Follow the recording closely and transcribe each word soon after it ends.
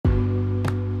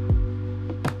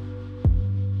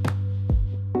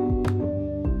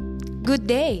Good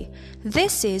day!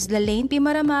 This is Lalaine P.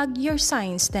 Maramag, your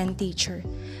Science 10 teacher,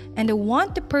 and I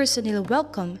want to personally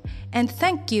welcome and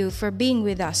thank you for being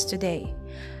with us today.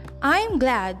 I am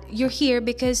glad you're here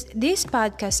because this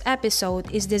podcast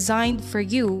episode is designed for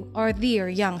you, our dear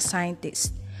young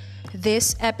scientist.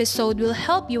 This episode will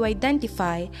help you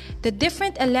identify the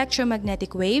different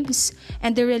electromagnetic waves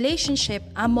and the relationship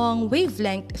among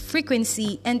wavelength,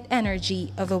 frequency, and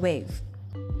energy of a wave.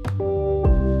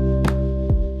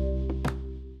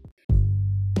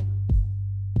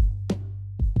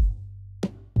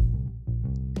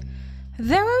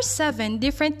 There are 7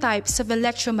 different types of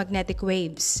electromagnetic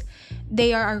waves.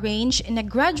 They are arranged in a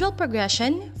gradual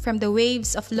progression from the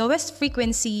waves of lowest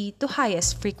frequency to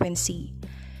highest frequency.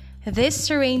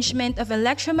 This arrangement of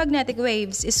electromagnetic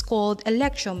waves is called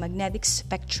electromagnetic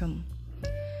spectrum.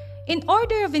 In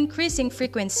order of increasing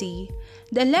frequency,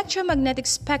 the electromagnetic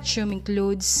spectrum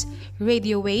includes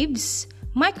radio waves,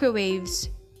 microwaves,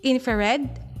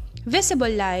 infrared, visible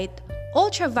light,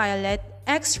 ultraviolet,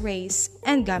 X-rays,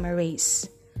 and gamma rays.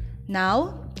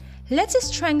 Now, let's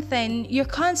strengthen your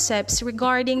concepts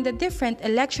regarding the different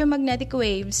electromagnetic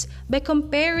waves by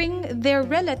comparing their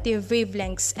relative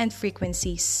wavelengths and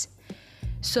frequencies.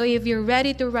 So if you're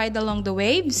ready to ride along the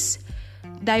waves,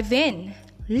 dive in,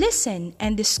 listen,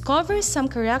 and discover some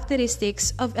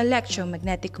characteristics of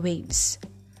electromagnetic waves.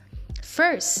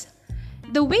 First,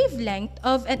 the wavelength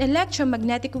of an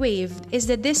electromagnetic wave is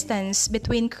the distance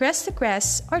between crest to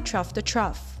crest or trough to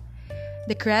trough.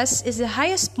 The crest is the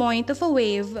highest point of a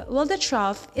wave, while the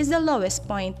trough is the lowest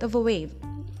point of a wave.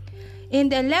 In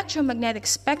the electromagnetic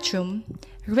spectrum,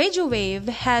 radio wave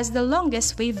has the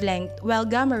longest wavelength while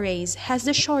gamma rays has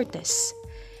the shortest.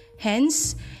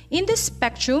 Hence, in the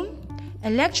spectrum,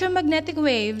 electromagnetic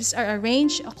waves are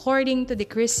arranged according to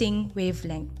decreasing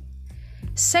wavelength.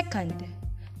 Second,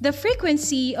 the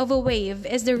frequency of a wave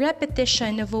is the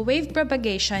repetition of a wave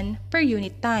propagation per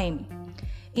unit time.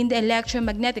 In the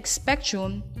electromagnetic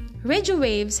spectrum, radio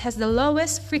waves has the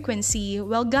lowest frequency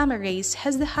while gamma rays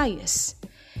has the highest.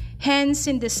 Hence,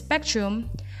 in the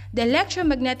spectrum, the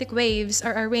electromagnetic waves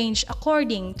are arranged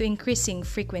according to increasing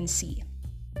frequency.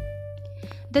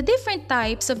 The different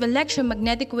types of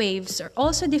electromagnetic waves are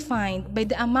also defined by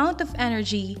the amount of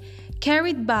energy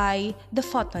carried by the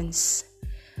photons,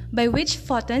 by which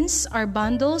photons are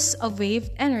bundles of wave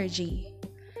energy.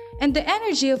 And the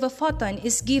energy of a photon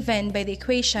is given by the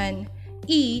equation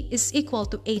E is equal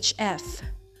to hf,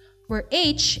 where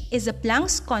h is the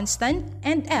Planck's constant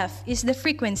and f is the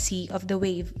frequency of the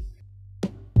wave.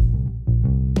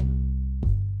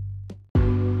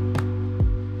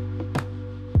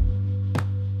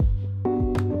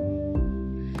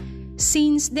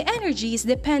 Since the energy is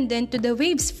dependent to the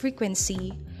wave's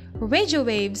frequency, radio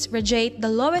waves radiate the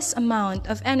lowest amount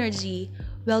of energy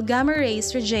while gamma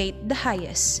rays radiate the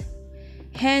highest.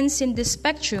 Hence, in the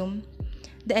spectrum,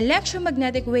 the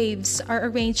electromagnetic waves are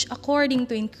arranged according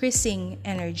to increasing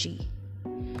energy.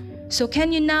 So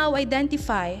can you now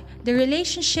identify the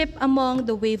relationship among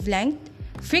the wavelength,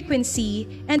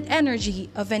 frequency, and energy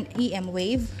of an EM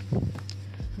wave?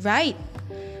 Right!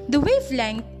 The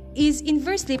wavelength is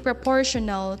inversely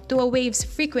proportional to a wave's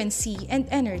frequency and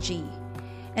energy,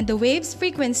 and the wave's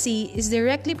frequency is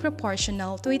directly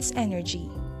proportional to its energy.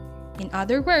 In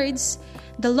other words,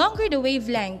 the longer the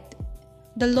wavelength,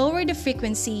 the lower the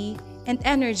frequency and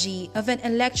energy of an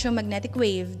electromagnetic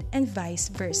wave, and vice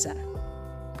versa.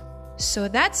 So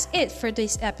that's it for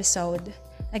this episode.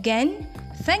 Again,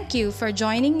 thank you for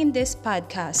joining in this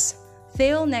podcast.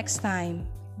 Till next time,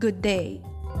 good day.